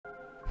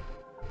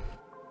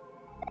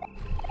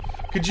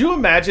Could you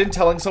imagine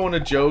telling someone a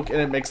joke and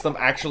it makes them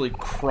actually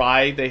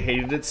cry? They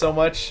hated it so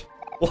much.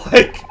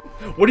 Like,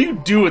 what do you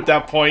do at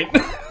that point?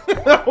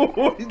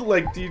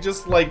 Like, do you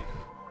just, like...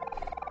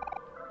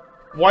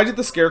 Why did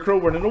the Scarecrow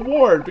win an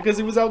award? Because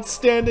he was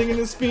outstanding in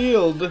his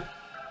field.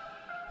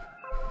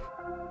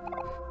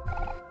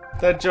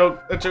 That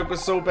joke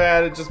was so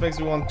bad, it just makes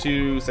me want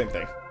to... Same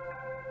thing.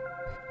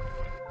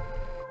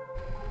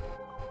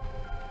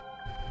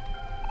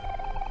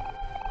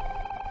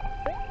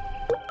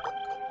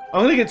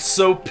 I'm gonna get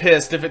so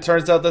pissed if it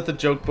turns out that the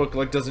joke book,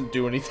 like, doesn't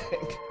do anything.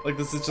 Like,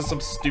 this is just some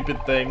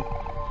stupid thing.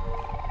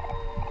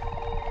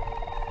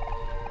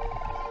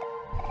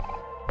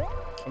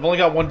 I've only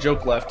got one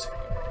joke left.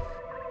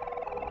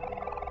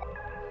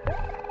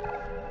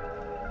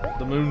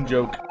 The moon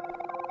joke.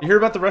 You hear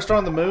about the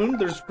restaurant on the moon?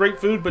 There's great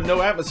food, but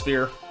no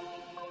atmosphere.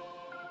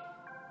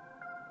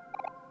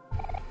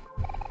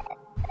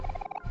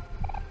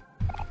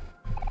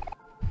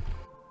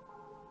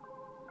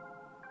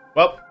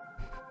 Well.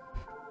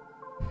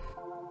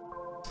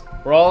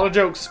 We're all out of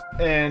jokes,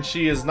 and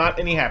she is not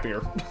any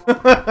happier.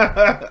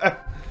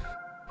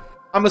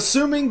 I'm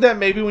assuming that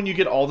maybe when you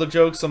get all the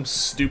jokes, some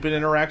stupid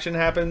interaction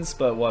happens,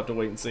 but we'll have to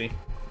wait and see.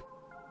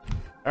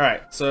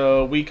 Alright,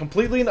 so we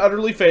completely and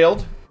utterly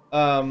failed.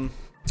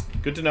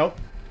 Good to know.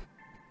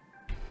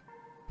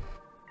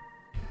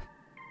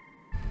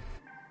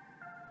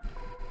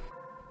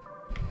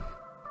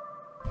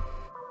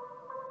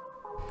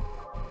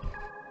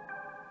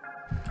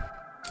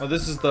 Oh,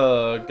 this is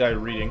the guy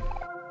reading.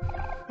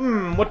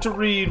 What to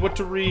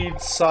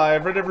read, sigh.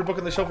 I've read every book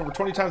on the shelf over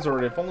 20 times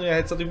already. If only I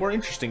had something more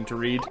interesting to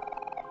read.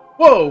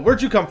 Whoa,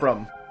 where'd you come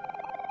from?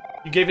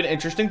 You gave an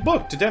interesting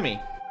book to Demi.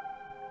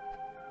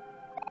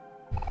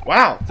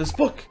 Wow, this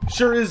book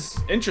sure is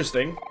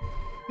interesting.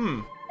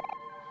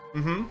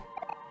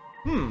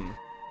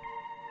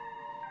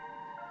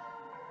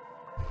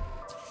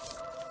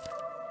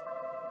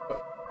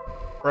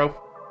 Bro.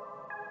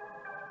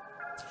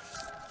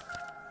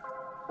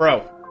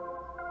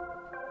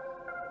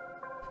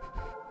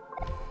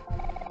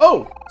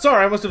 Oh!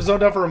 Sorry, I must have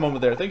zoned out for a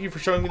moment there. Thank you for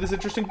showing me this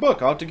interesting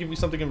book. I'll have to give you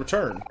something in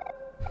return.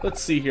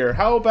 Let's see here.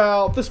 How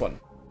about this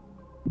one?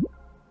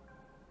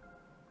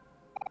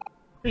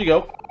 Here you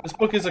go. This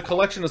book is a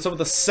collection of some of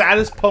the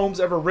saddest poems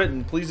ever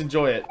written. Please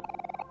enjoy it.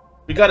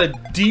 We got a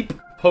deep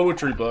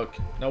poetry book.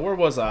 Now, where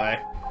was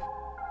I?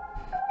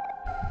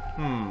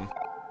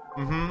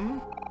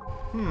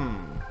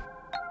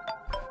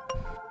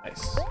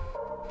 Nice.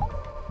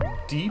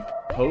 Deep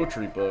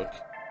poetry book.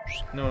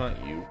 No,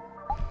 not you.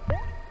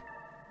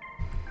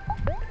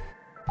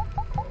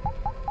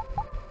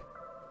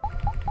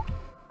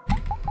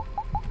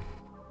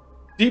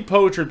 Deep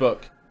poetry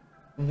book.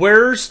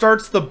 Where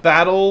starts the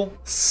battle?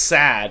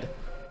 Sad.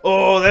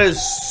 Oh, that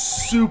is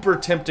super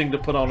tempting to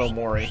put on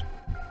Omori.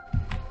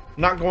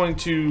 Not going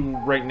to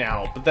right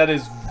now, but that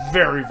is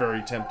very,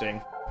 very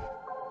tempting.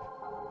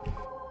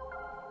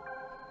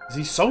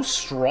 He's so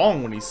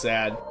strong when he's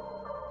sad.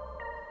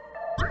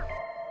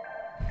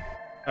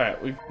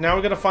 Alright, now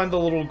we gotta find the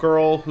little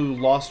girl who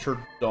lost her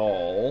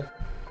doll.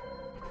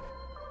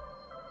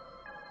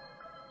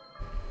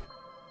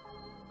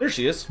 There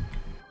she is.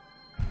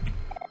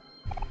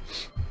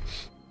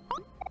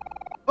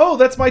 Oh,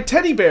 that's my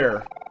teddy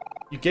bear!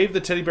 You gave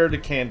the teddy bear to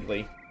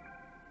Candly.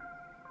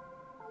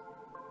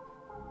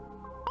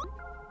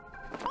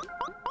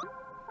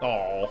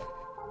 Aww.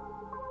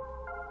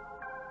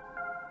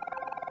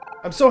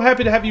 I'm so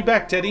happy to have you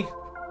back, Teddy.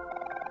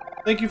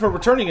 Thank you for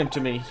returning him to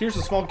me. Here's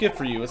a small gift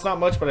for you. It's not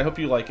much, but I hope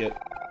you like it.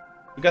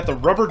 We got the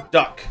rubber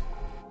duck.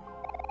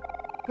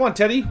 Come on,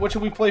 Teddy. What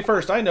should we play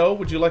first? I know.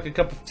 Would you like a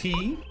cup of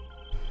tea?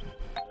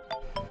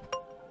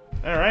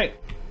 Alright.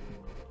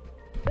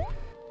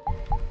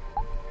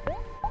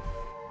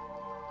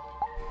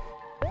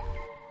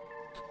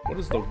 What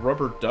does the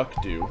rubber duck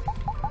do?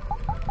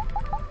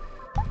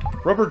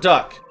 Rubber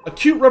duck. A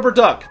cute rubber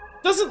duck.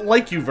 Doesn't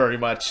like you very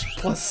much.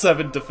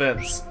 +7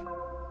 defense.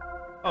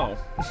 Oh.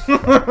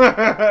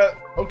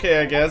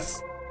 Okay, I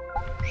guess.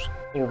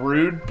 A little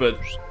rude, but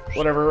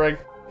whatever.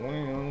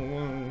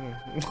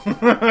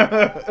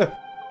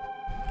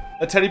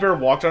 A teddy bear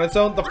walked on its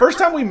own. The first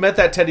time we met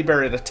that teddy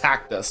bear, it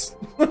attacked us.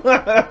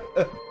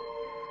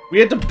 We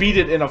had to beat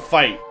it in a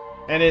fight,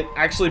 and it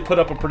actually put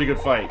up a pretty good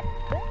fight.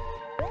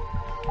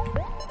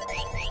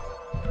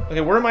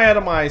 Okay, where am I at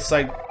on my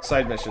side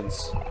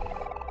missions?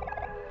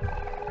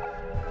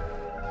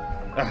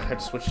 Ah, I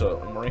just switched to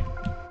Omori.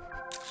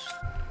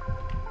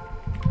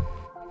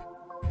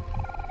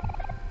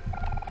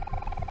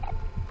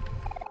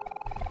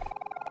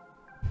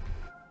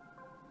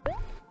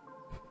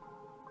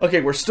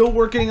 Okay, we're still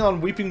working on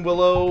Weeping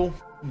Willow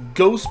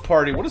Ghost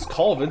Party. What is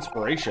Call of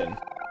Inspiration?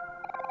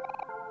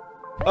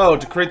 Oh,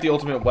 to create the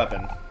ultimate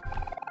weapon.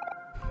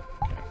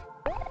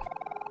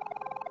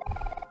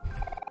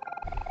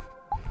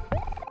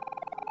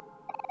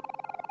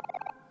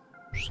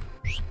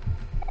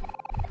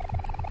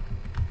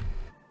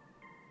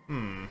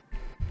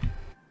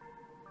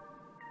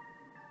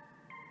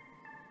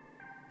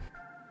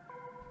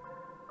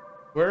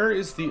 Where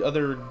is the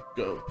other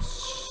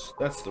ghost?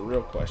 That's the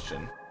real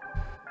question.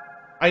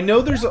 I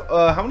know there's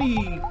how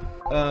many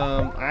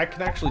I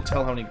can actually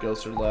tell how many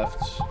ghosts are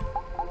left.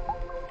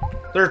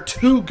 There are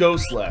 2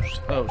 ghosts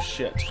left. Oh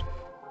shit.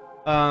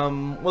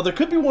 Well, there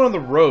could be one on the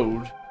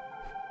road.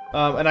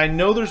 And I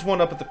know there's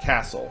one up at the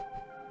castle.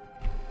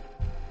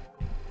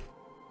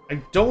 I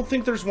don't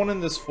think there's one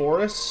in this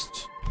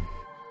forest.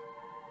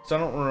 So I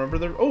don't remember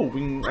there. Oh,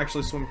 we can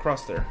actually swim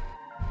across there.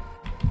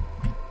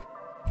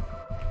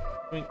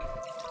 Wink.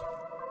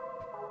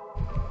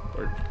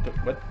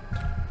 What?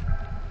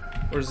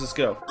 Where does this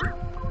go?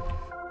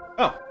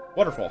 Oh,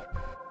 waterfall.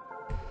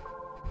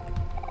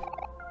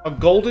 A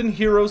golden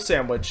hero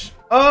sandwich.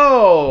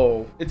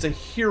 Oh! It's a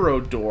hero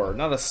door,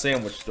 not a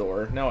sandwich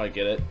door. Now I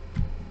get it.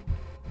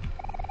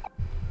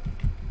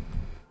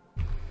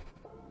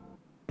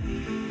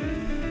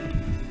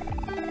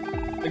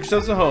 Make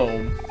yourselves a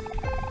home.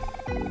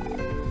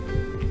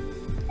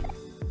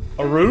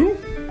 Aru?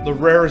 The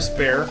rarest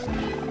bear.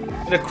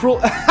 And a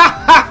cruel...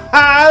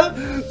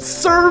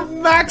 Sir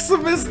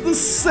Maximus the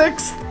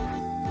 6th!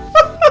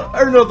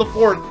 Or no, the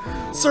 4th.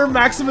 Sir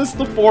Maximus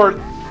the 4th.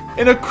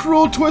 In a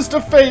cruel twist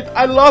of fate,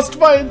 I lost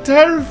my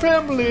entire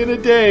family in a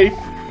day.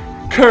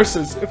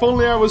 Curses, if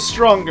only I was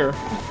stronger.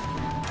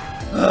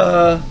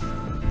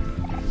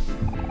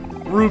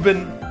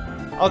 Reuben,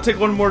 I'll take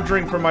one more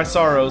drink for my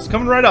sorrows.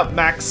 Coming right up,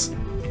 Max.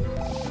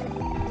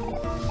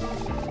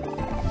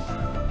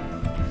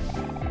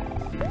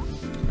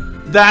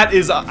 That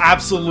is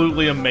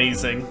absolutely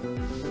amazing.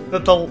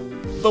 That the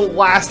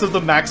last of the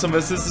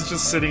Maximuses is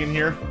just sitting in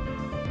here.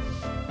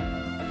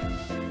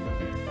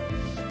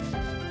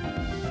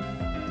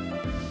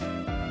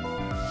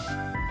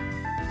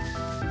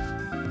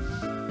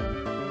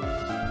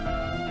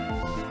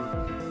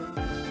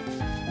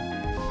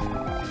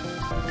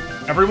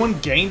 Everyone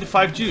gained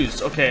 5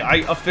 juice. Okay, I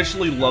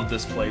officially love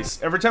this place.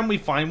 Every time we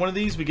find one of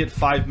these, we get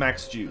 5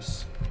 max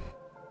juice.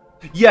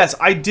 Yes,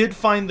 I did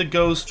find the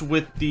ghost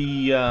with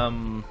the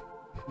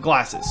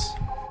glasses.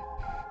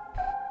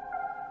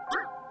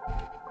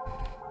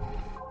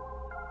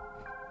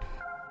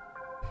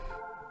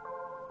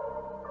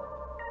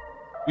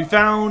 We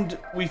found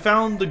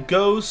the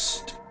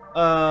ghost.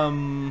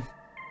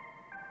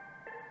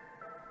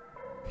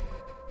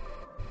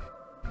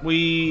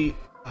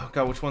 Oh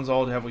god, which ones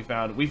all have we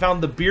found? We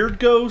found the beard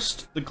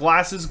ghost, the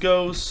glasses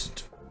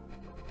ghost,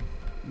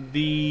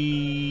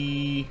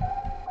 the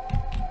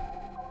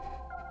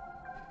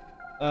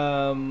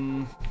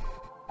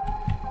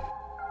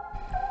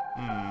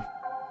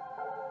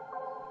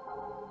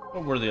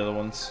what were the other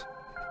ones?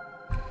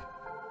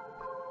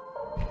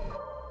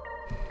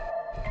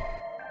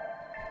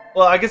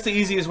 Well, I guess the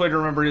easiest way to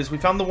remember it is we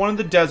found the one in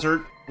the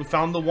desert, we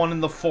found the one in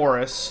the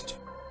forest,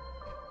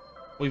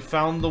 we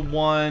found the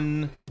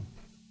one...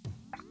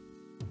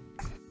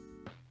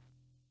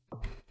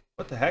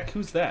 What the heck?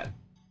 Who's that?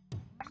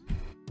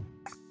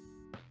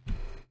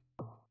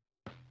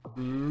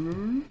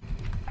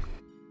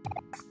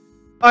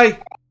 I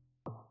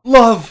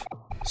love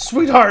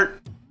Sweetheart!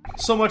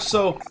 So much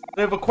so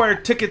that I've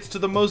acquired tickets to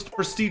the most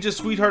prestigious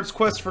Sweetheart's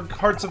Quest for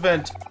Hearts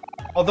event.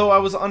 Although I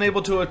was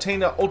unable to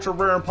attain an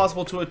ultra-rare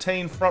impossible to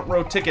attain front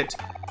row ticket,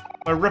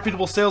 my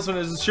reputable salesman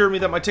has assured me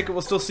that my ticket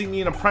will still seat me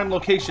in a prime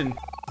location.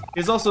 He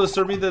has also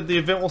assured me that the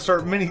event will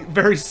start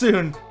very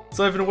soon,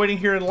 so I've been waiting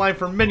here in line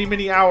for many,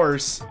 many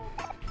hours.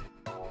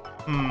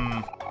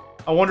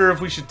 I wonder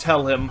if we should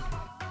tell him.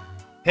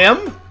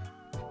 Him?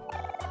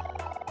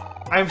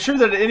 I am sure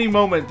that at any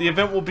moment the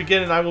event will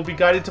begin and I will be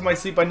guided to my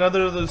seat by none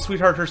other than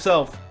Sweetheart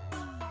herself.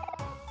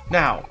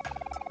 Now,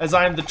 as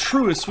I am the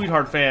truest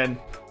Sweetheart fan,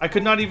 I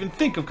could not even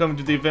think of coming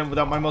to the event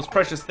without my most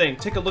precious thing.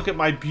 Take a look at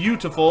my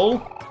beautiful...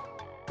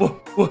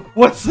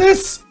 What's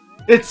this?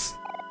 It's...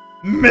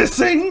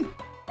 missing?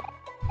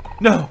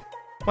 No,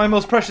 my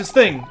most precious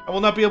thing. I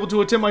will not be able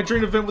to attend my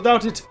dream event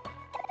without it.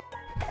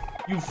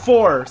 You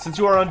 4, since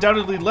you are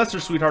undoubtedly lesser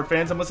Sweetheart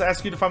fans, I must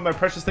ask you to find my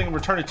precious thing and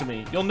return it to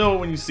me. You'll know it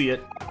when you see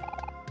it.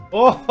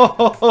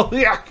 Oh,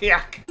 yak,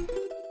 yak.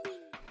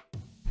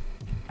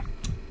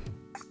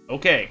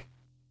 Okay.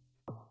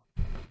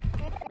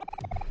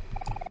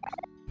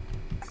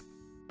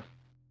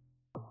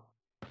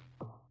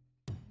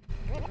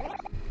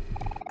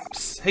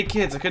 Psst, hey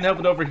kids, I couldn't help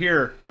it over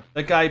here.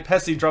 That guy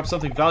Pessy dropped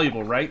something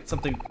valuable, right?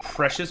 Something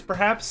precious,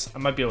 perhaps? I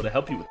might be able to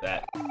help you with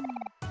that.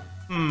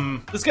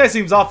 This guy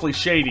seems awfully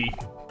shady.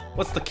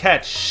 What's the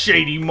catch,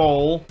 shady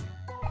mole?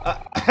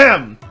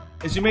 Ahem!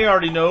 As you may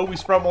already know, we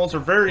sprout moles are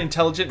very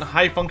intelligent and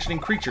high-functioning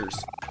creatures.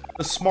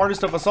 The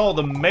smartest of us all,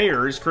 the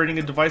mayor, is creating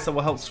a device that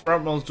will help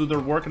sprout moles do their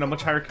work in a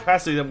much higher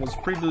capacity than was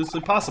previously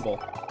possible.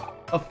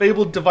 A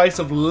fabled device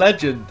of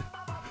legend.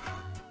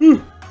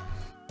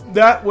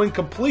 That, when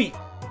complete,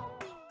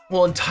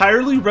 will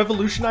entirely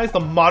revolutionize the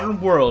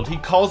modern world. He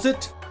calls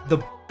it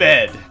the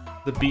bed.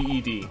 The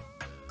B-E-D.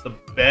 The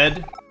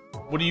bed?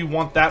 What do you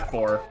want that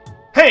for?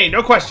 Hey,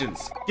 no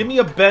questions! Give me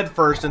a bed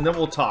first and then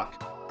we'll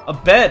talk. A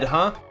bed,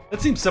 huh?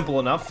 That seems simple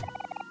enough.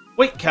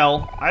 Wait,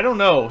 Kel, I don't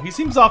know. He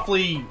seems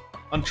awfully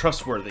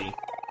untrustworthy.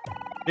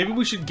 Maybe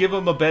we should give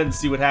him a bed and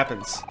see what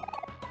happens.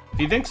 If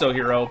you think so,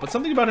 hero, but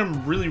something about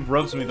him really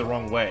rubs me the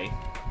wrong way.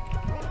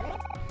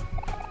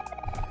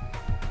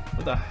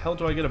 Where the hell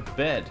do I get a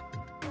bed?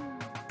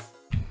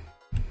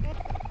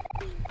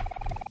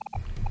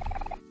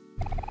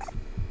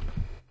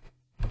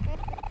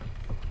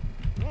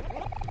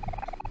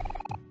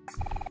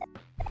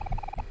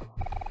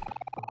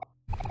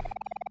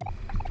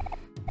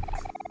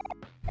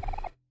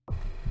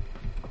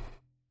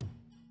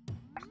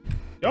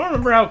 Y'all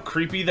remember how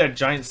creepy that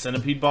giant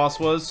centipede boss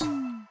was?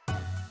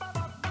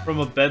 From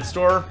a bed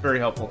store? Very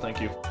helpful, thank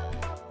you.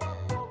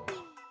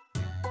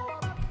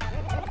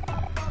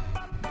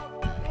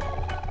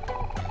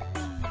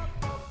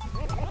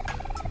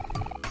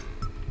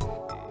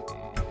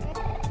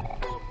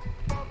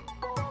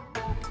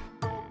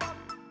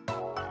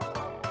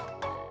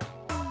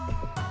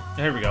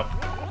 Here we go.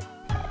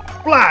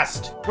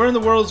 Blast! Where in the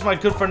world is my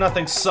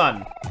good-for-nothing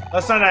son?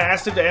 Last night I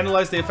asked him to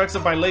analyze the effects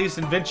of my latest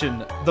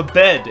invention, the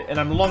bed, and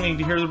I'm longing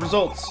to hear the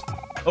results.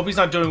 Hope he's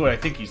not doing what I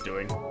think he's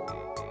doing.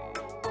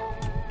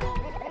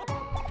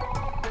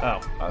 Oh,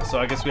 so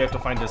I guess we have to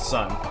find his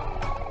son.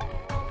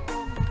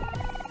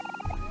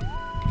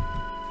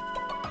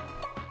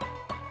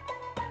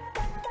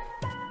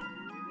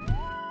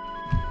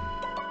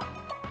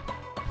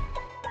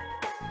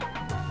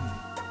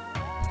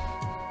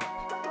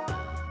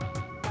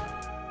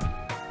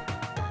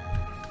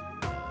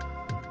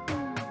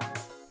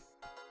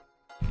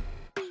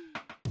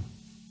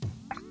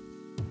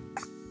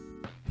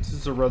 This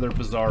is a rather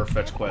bizarre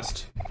fetch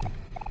quest.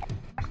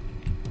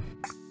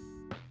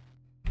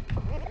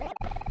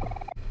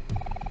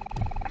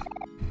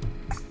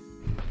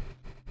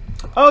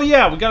 Oh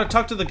yeah, we gotta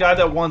talk to the guy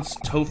that wants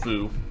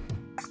tofu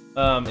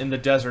in the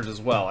desert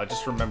as well. I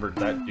just remembered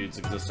that dude's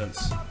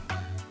existence.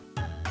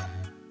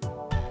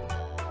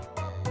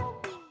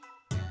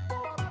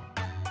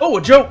 Oh,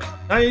 a joke!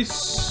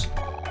 Nice!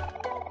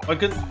 I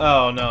could.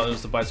 Oh no, it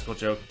was the bicycle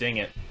joke. Dang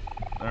it.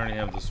 I already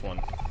have this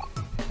one.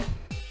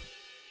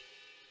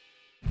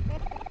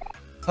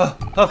 Huff,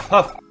 huff,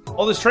 huff.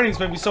 All this training's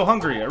made me so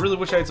hungry. I really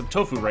wish I had some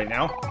tofu right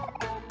now.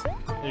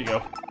 There you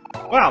go.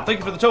 Wow, thank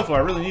you for the tofu. I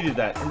really needed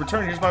that. In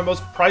return, here's my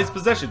most prized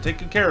possession. Take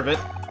good care of it.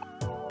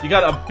 You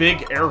got a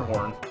big air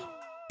horn.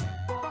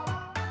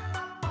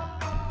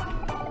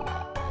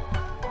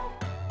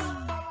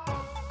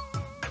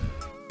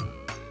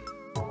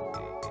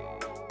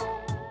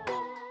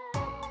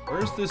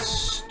 Where's this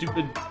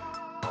stupid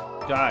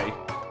guy?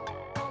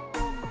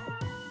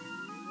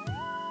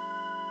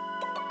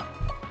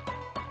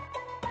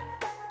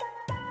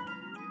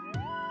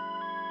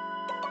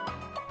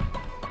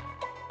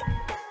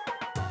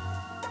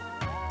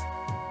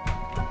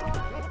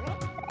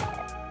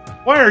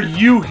 Why are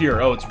you here?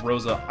 Oh, it's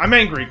Rosa. I'm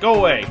angry. Go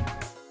away.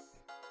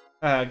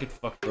 Get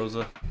fucked,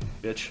 Rosa.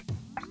 Bitch.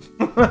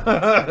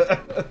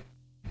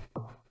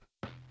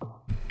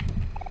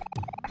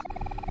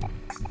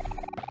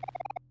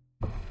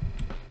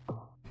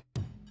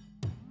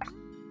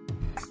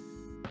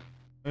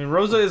 I mean,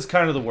 Rosa is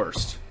kind of the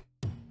worst.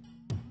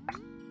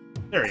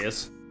 There he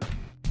is.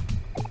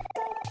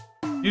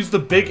 Use the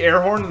big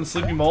air horn in the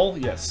Sleepy Mole?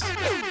 Yes.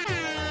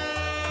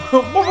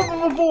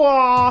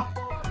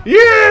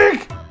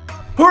 Yeek!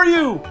 Who are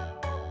you?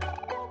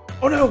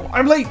 Oh no,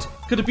 I'm late.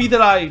 Could it be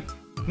that I...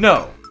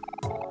 No.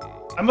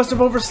 I must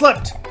have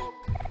overslept.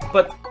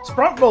 But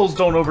sprout moles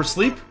don't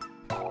oversleep.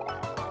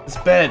 This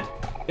bed,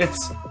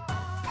 it's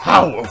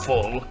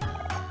powerful.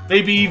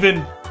 Maybe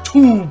even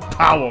too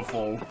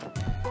powerful.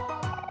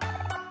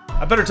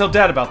 I better tell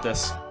Dad about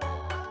this.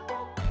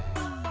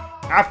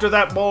 After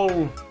that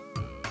mole.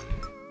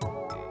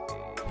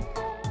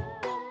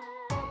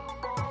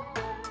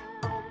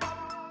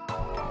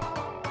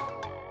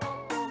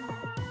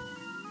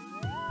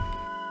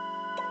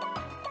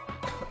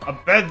 A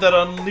bed that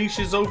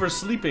unleashes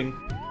oversleeping.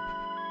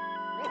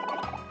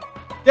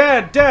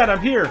 Dad, Dad,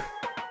 I'm here.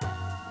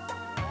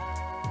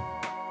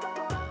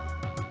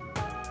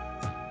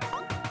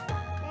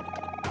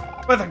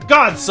 By the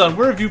gods, son,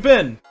 where have you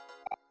been?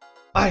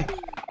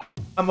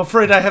 I'm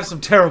afraid I have some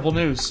terrible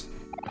news.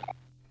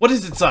 What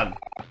is it, son?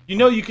 You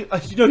know you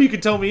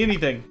can tell me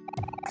anything.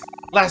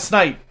 Last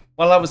night,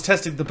 while I was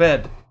testing the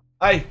bed,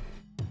 I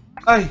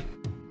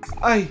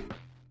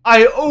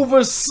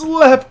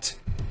overslept.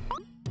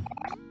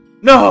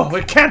 No,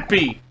 it can't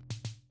be!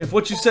 If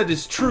what you said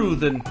is true,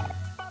 then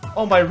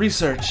all my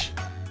research,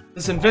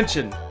 this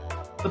invention,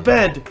 the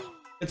bed,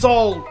 it's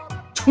all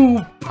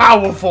too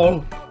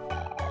powerful!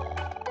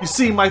 You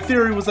see, my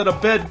theory was that a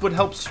bed would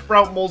help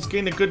sprout moles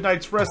gain a good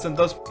night's rest and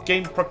thus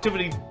gain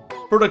productivity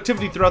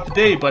throughout the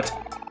day, but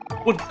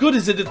what good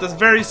is it if this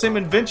very same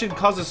invention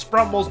causes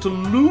sprout moles to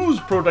lose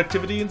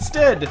productivity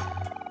instead?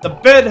 The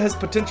bed has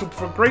potential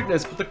for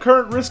greatness, but the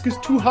current risk is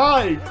too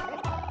high!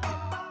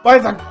 By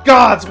the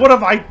gods, what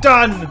have I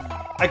done?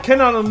 I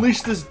cannot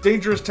unleash this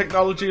dangerous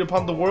technology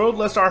upon the world,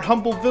 lest our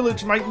humble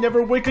village might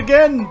never wake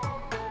again.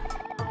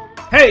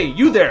 Hey,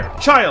 you there,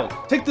 child!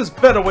 Take this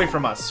bed away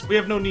from us. We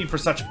have no need for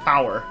such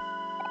power.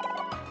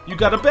 You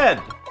got a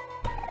bed.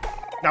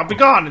 Now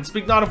begone and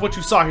speak not of what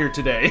you saw here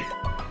today.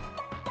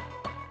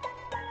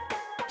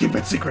 Keep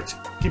it secret.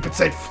 Keep it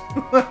safe.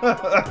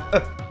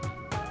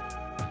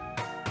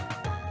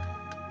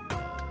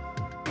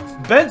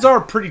 Beds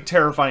are pretty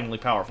terrifyingly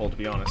powerful, to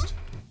be honest.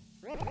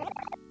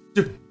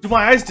 Do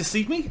my eyes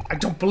deceive me? I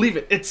don't believe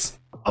it. It's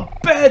a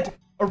bed!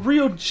 A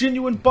real,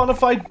 genuine, bona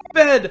fide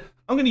bed!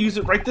 I'm gonna use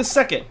it right this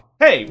second.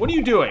 Hey, what are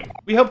you doing?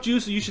 We helped you,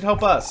 so you should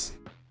help us.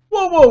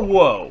 Whoa, whoa,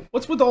 whoa!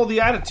 What's with all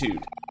the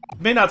attitude? It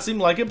may not seem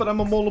like it, but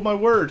I'm a mole of my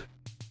word.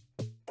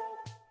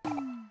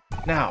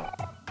 Now,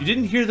 you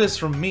didn't hear this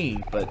from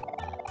me, but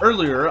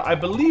earlier, I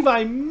believe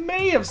I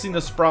may have seen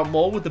a sprout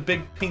mole with a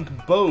big pink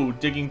bow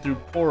digging through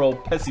poor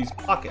old Pessie's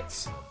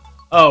pockets.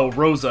 Oh,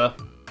 Rosa.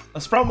 A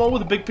sprout mole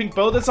with a big pink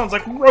bow? That sounds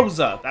like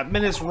Rosa! That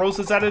menace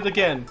Rosa's at it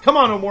again. Come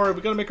on, Omori,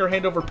 we gotta make her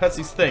hand over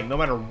Pessie's thing, no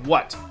matter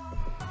what.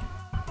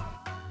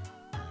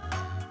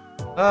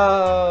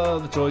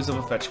 The joys of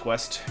a fetch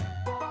quest.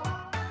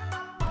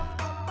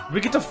 Do we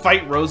get to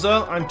fight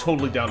Rosa? I'm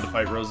totally down to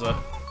fight Rosa.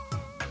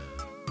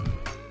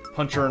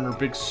 Punch her in her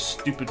big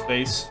stupid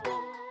face.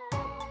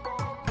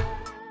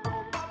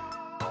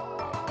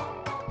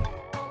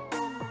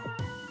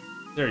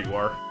 There you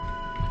are.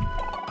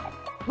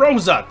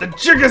 Rosa, the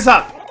jig is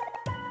up!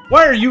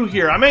 Why are you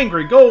here? I'm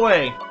angry. Go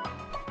away.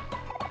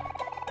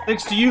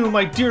 Thanks to you,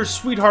 my dear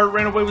sweetheart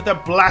ran away with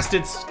that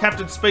blasted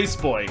Captain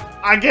Spaceboy.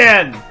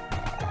 Again!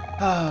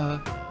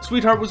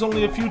 Sweetheart was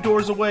only a few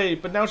doors away,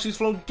 but now she's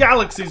flown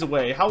galaxies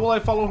away. How will I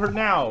follow her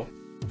now?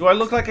 Do I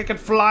look like I can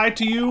fly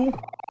to you?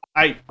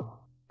 I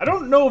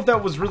don't know if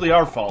that was really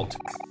our fault.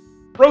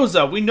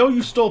 Rosa, we know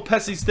you stole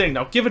Pessie's thing.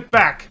 Now give it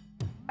back.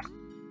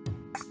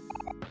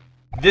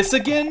 This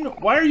again?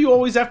 Why are you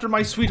always after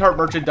my sweetheart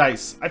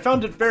merchandise? I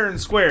found it fair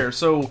and square,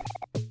 so...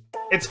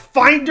 It's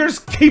finders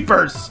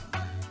keepers!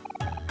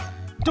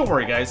 Don't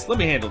worry, guys. Let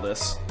me handle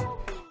this.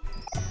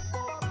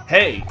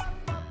 Hey,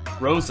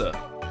 Rosa.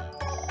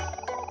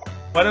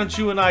 Why don't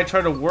you and I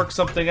try to work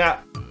something out?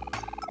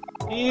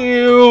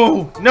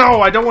 Ew!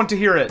 No, I don't want to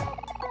hear it.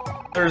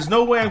 There is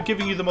no way I'm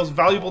giving you the most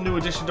valuable new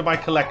addition to my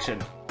collection.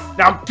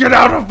 Now get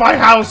out of my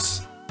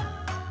house!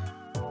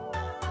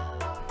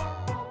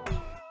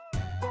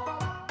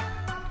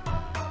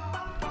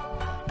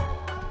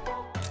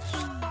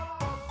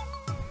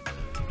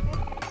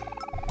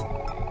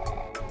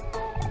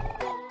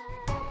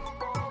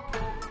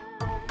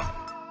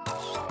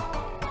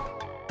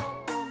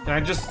 Can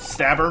I just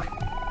stab her?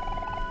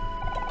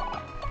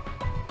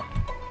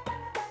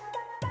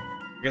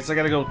 I guess I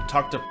gotta go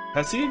talk to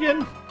Pessie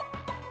again?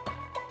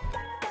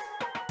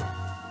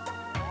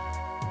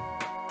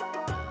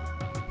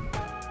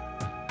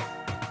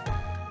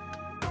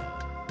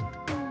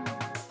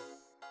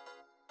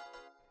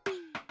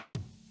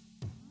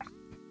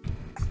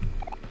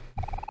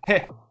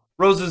 Heh,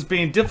 Rosa's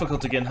being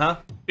difficult again, huh?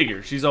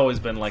 Figure, she's always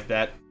been like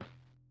that.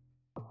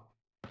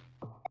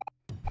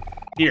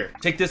 Here,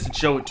 take this and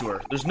show it to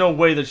her. There's no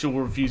way that she'll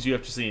refuse you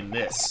after seeing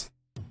this.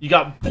 You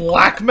got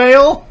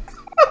blackmail?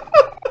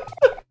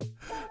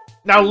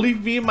 Now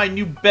leave me and my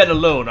new bed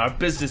alone. Our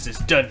business is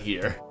done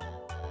here.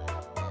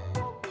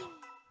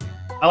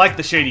 I like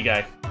the shady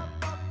guy.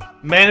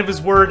 Man of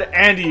his word,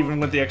 and he even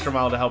went the extra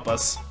mile to help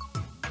us.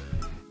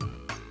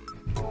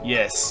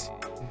 Yes,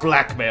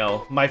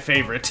 blackmail, my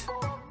favorite.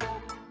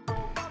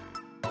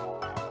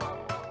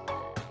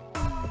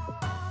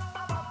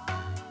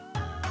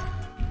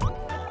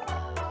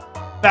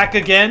 Back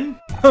again?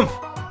 Humph,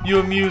 you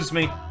amuse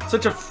me.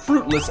 Such a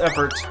fruitless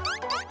effort.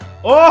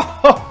 Oh!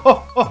 Ho, ho,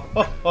 ho,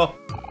 ho, ho.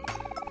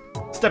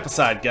 Step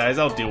aside, guys.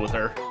 I'll deal with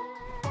her.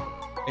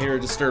 I hear a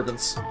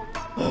disturbance.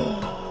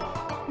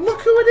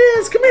 Look who it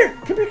is! Come here!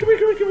 Come here, come here,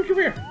 come here, come here, come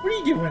here! What are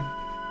you doing?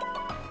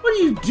 What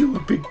are you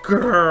doing, big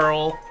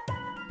girl?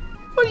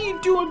 What are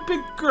you doing,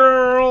 big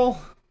girl?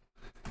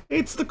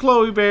 It's the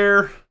Chloe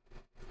Bear.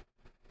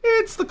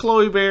 It's the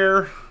Chloe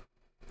Bear.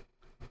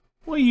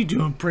 What are you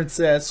doing,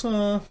 princess,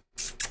 huh?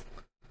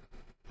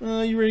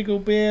 You ready to go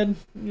to bed?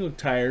 You look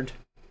tired.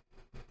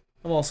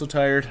 I'm also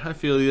tired. I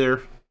feel you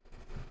there.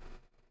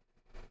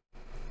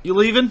 You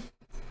leaving?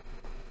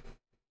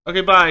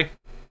 Okay, bye.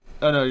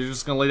 Oh no, you're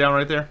just gonna lay down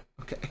right there?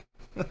 Okay.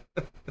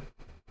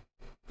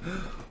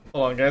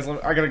 Hold on, guys.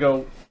 I gotta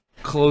go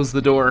close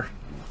the door.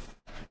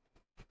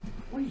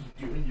 What are you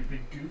doing, you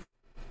big goof?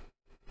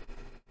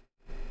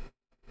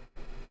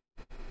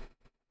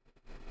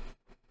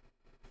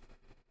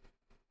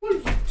 What are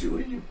you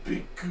doing, you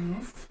big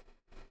goof?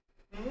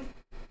 Hmm?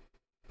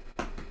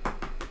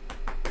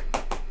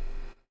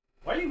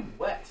 Why are you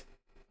wet?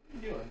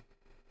 What are you doing?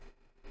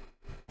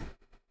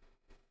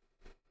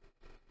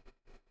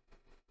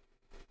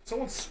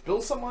 Someone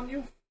spill some on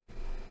you?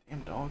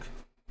 Damn dog.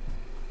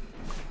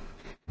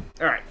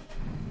 Alright.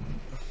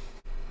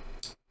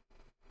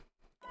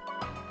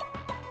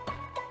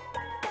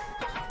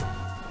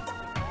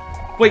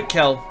 Wait,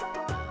 Kel.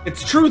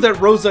 It's true that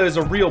Rosa is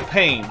a real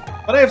pain,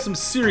 but I have some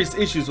serious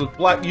issues with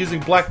using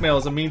blackmail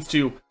as a means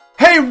to...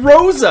 Hey,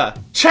 Rosa!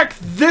 Check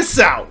this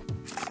out!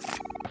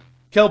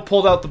 Kel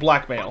pulled out the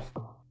blackmail.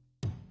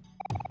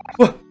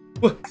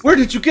 Where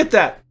did you get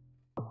that?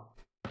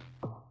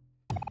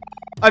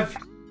 I've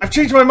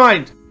changed my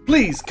mind.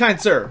 Please, kind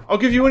sir, I'll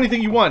give you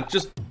anything you want.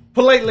 Just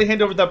politely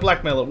hand over that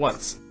blackmail at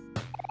once.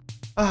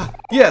 Ah,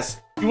 yes,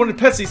 you wanted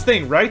Petsy's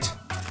thing, right?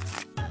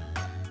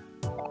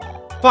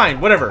 Fine,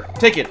 whatever.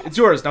 Take it. It's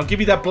yours. Now give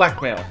me that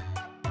blackmail.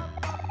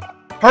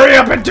 Hurry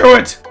up and do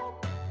it!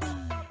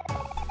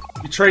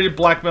 You traded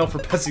blackmail for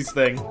Petsy's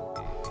thing.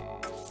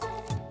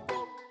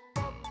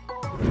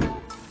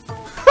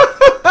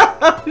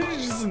 He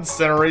just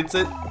incinerates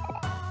it.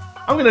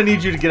 I'm gonna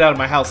need you to get out of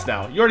my house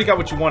now. You already got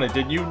what you wanted,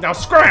 didn't you? Now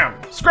scram!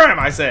 Scram,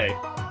 I say!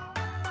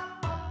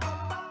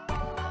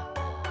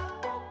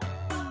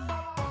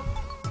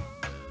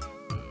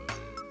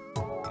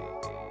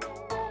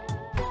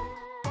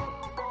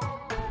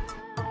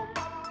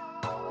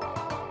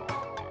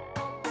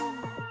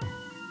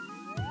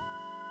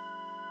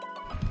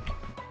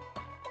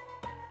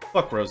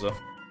 Fuck Rosa.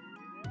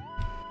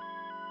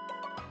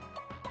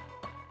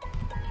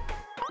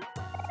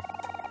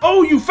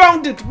 Oh, you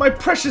found it! My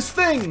precious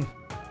thing!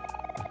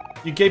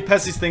 You gave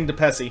Petsy's thing to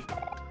Pessy.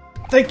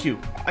 Thank you.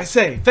 I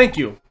say, thank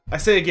you. I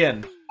say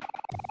again.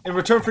 In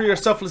return for your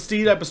selfless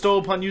deed, I bestow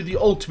upon you the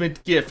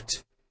ultimate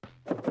gift.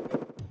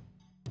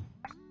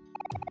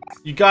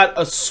 You got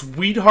a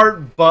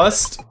sweetheart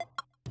bust?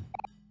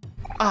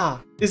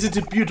 Ah, isn't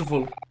it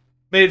beautiful?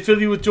 May it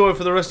fill you with joy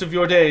for the rest of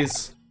your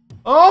days.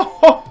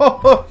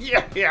 Oh,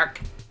 yuck.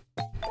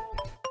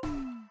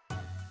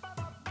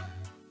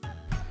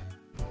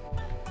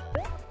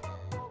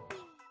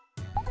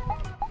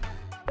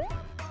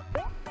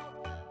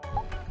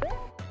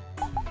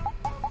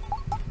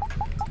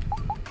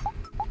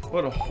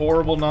 What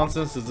horrible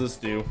nonsense does this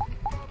do?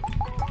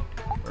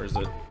 Where is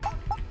it?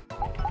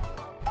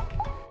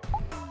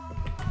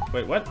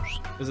 Wait, what?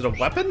 Is it a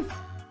weapon?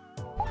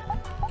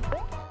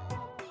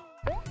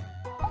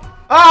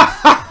 Ah!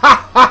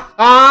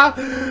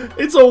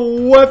 It's a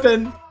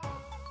weapon!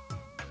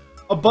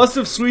 A bust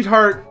of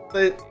sweetheart.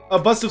 A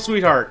bust of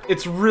sweetheart.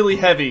 It's really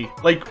heavy.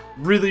 Like,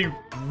 really,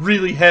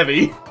 really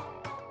heavy.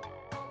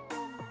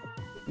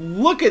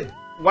 Look at...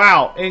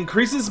 Wow, it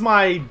increases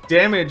my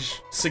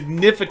damage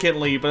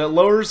significantly, but it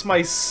lowers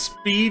my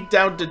speed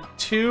down to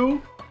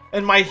 2,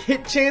 and my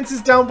hit chance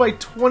is down by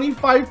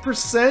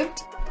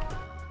 25%?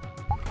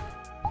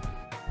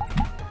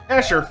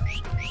 Yeah, sure.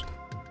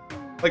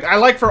 Like, I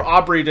like for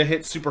Aubrey to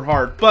hit super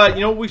hard, but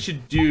you know what we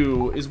should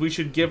do is we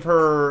should give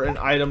her an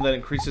item that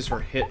increases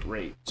her hit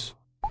rate.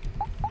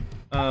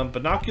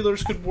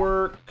 Binoculars could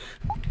work.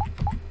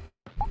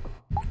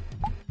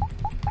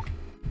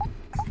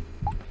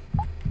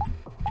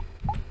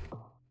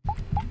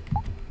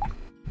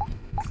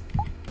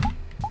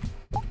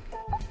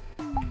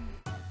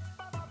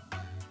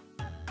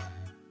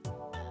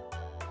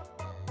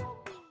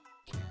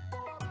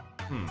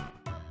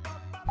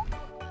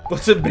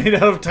 What's it made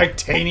out of?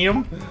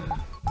 Titanium?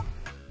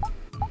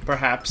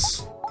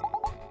 Perhaps.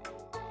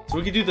 So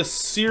we could do the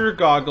Seer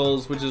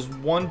Goggles, which is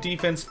 1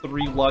 defense,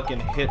 3 luck,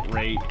 and hit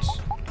rate.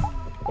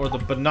 Or the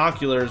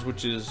Binoculars,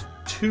 which is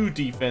 2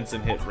 defense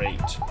and hit rate.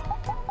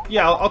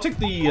 Yeah, I'll take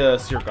the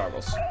Seer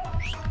Goggles.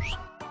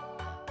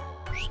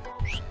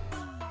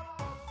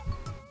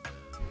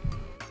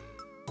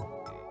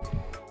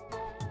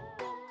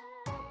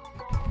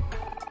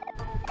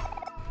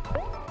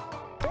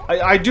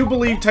 I do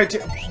believe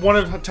one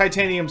of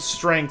Titanium's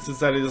strengths is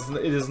that it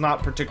is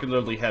not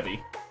particularly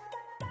heavy.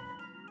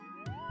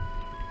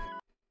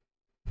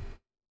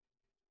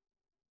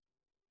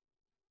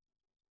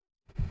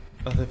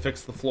 Oh, they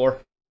fixed the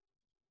floor.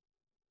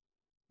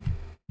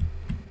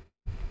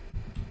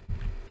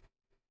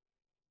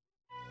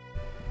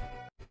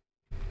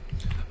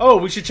 Oh,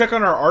 we should check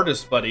on our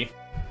artist buddy.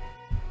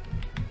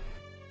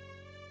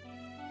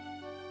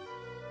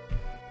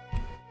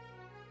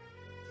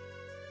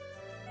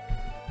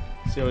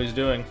 See how he's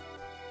doing.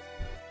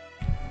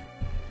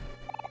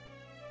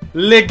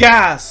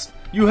 Legas!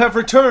 You have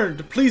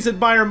returned! Please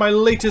admire my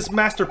latest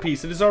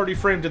masterpiece. It is already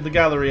framed in the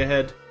gallery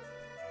ahead.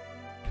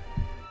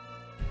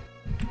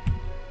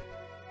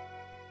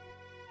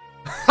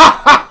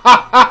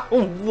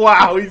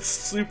 Wow, he's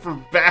super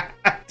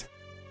bad.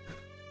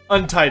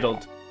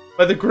 Untitled.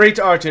 By the great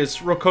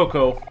artist,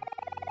 Rococo.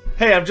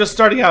 Hey, I'm just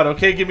starting out,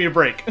 okay? Give me a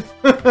break.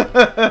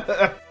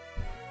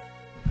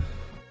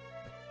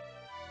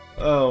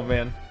 Oh,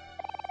 man.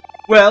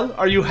 Well,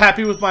 are you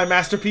happy with my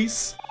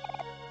masterpiece?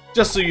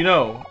 Just so you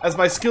know, as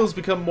my skills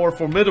become more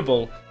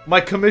formidable,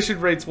 my commission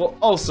rates will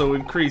also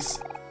increase.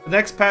 The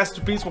next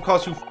masterpiece will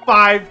cost you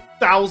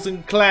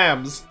 5,000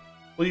 clams.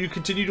 Will you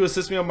continue to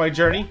assist me on my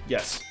journey?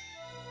 Yes.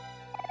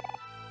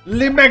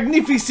 Le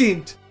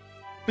Magnificent!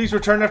 Please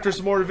return after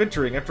some more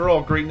adventuring. After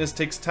all, greatness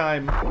takes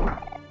time.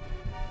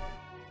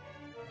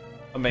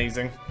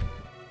 Amazing.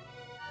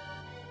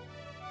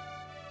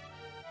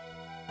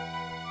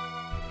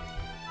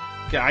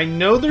 Okay, I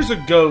know there's a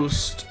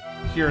ghost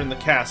here in the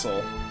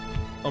castle.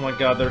 Oh my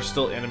god, there's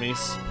still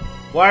enemies.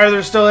 Why are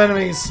there still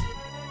enemies?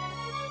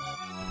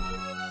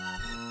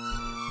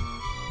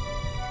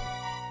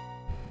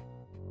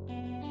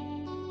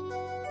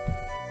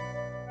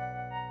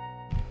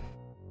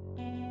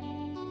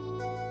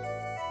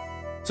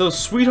 So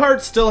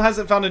Sweetheart still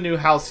hasn't found a new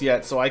house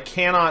yet, so I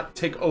cannot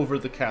take over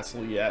the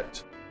castle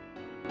yet.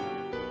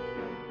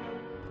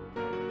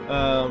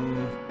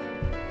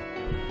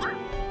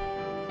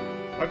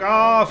 Fuck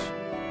off!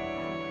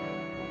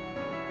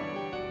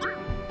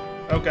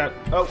 Oh god.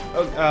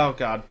 Oh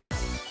god.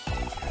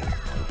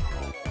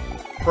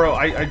 Bro,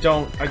 I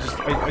don't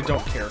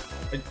care.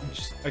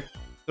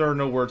 There are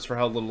no words for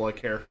how little I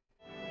care.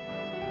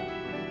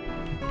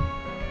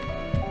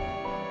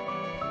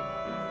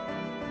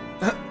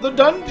 The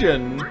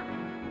dungeon! I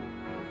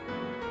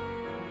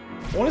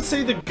want to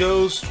say the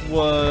ghost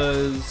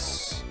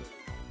was...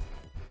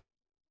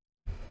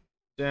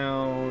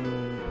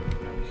 down...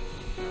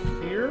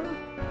 here?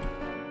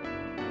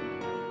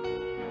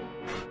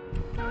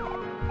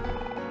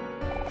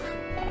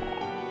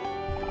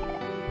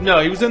 No,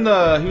 he was in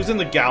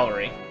the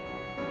gallery.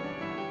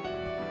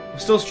 I'm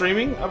still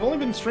streaming? I've only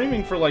been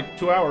streaming for like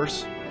 2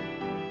 hours.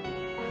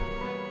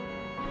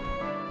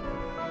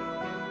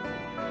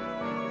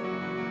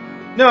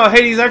 No,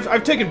 Hades,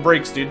 I've taken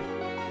breaks, dude.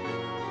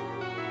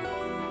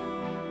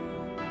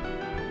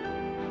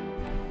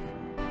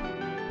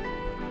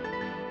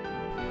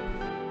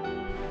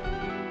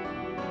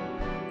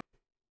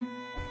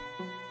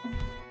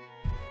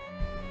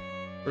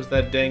 Where's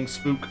that dang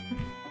spook?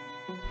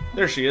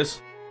 There she is.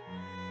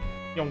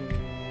 Yong.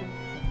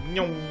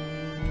 Yong.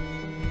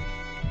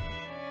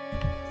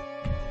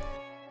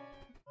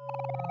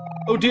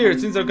 Oh dear, it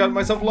seems I've gotten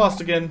myself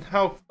lost again.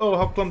 How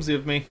clumsy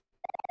of me.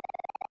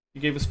 You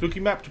gave a spooky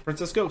map to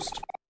Princess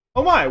Ghost.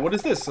 Oh my, what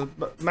is this? A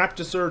map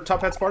to Sir Top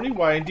Hat's party?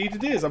 Why, indeed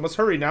it is. I must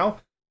hurry now.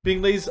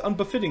 Being late is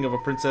unbefitting of a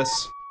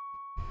princess.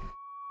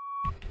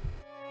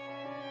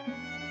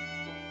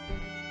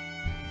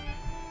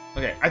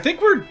 Okay, I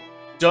think we're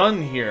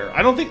done here.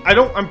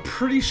 I'm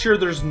pretty sure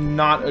there's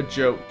not a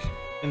joke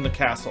in the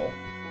castle.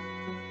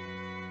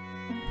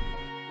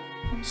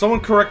 Someone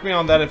correct me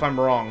on that if I'm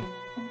wrong.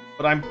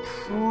 But I'm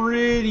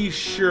pretty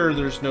sure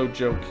there's no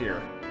joke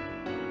here.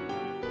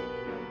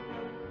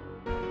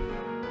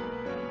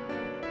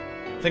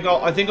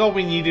 I think all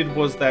we needed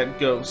was that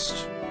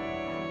ghost.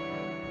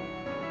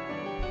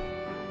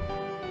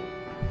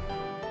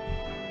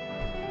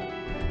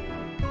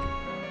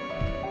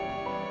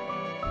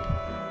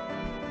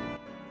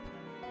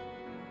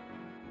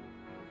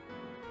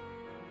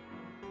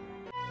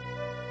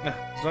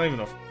 It's not even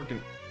a freaking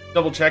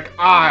double check.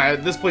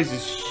 This place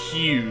is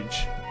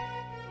huge.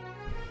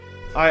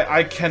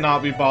 I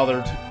cannot be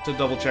bothered to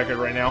double check it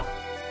right now.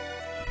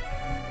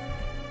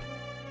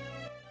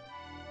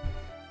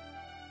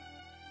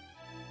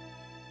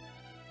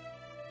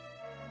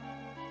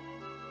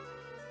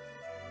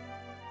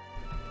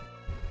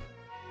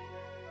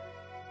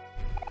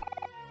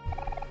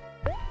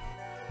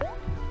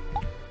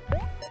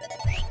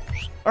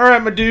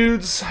 Alright, my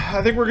dudes.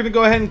 I think we're gonna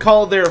go ahead and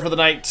call it there for the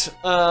night.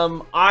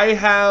 I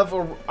have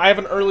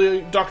an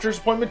early doctor's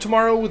appointment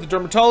tomorrow with a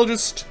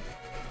dermatologist.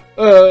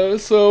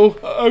 So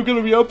I'm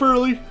gonna be up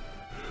early.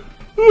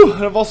 Whew,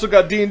 and I've also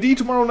got D&D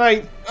tomorrow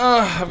night.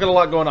 I've got a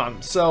lot going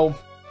on. So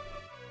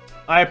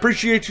I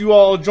appreciate you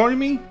all joining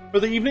me for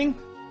the evening.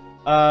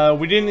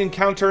 We didn't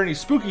encounter any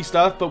spooky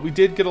stuff, but we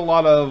did get a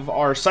lot of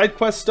our side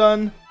quests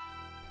done.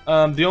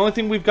 The only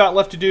thing we've got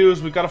left to do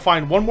is we've got to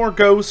find one more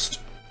ghost.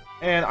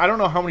 And I don't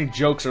know how many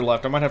jokes are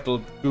left. I might have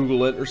to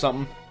Google it or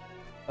something.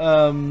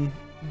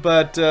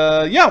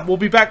 Yeah, we'll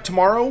be back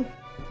tomorrow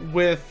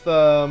with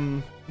more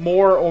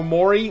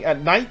Omori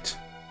at night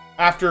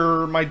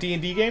after my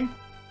D&D game.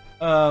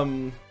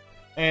 And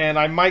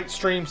I might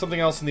stream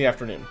something else in the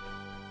afternoon.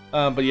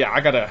 But yeah,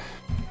 I gotta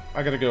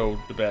go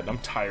to bed. I'm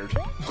tired.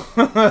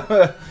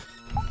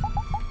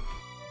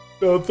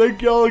 So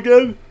thank y'all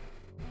again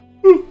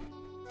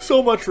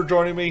so much for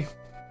joining me.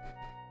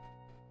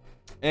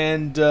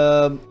 And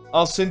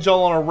I'll send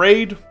y'all on a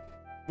raid.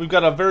 We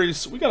got a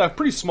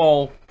pretty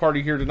small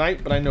party here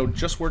tonight, but I know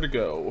just where to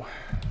go.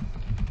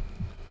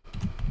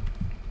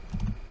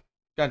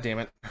 God damn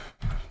it.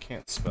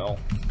 Can't spell.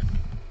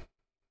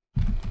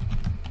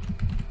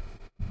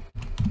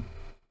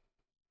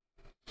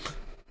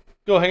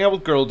 Go hang out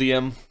with Girl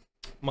DM.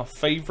 One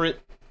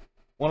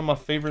of my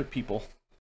favorite people.